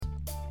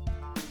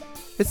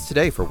It's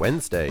today for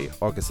Wednesday,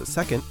 August the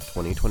 2nd,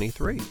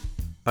 2023.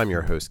 I'm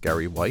your host,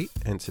 Gary White,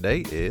 and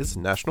today is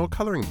National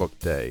Coloring Book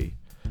Day.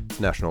 It's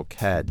National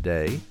CAD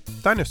Day,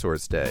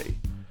 Dinosaurs Day,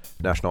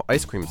 National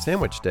Ice Cream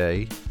Sandwich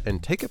Day,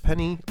 and Take a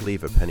Penny,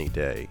 Leave a Penny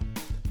Day.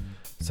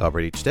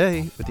 Celebrate each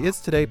day with the Is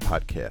Today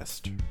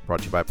podcast, brought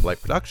to you by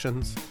Polite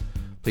Productions.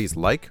 Please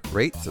like,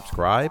 rate,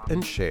 subscribe,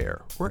 and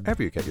share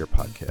wherever you get your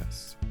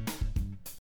podcasts.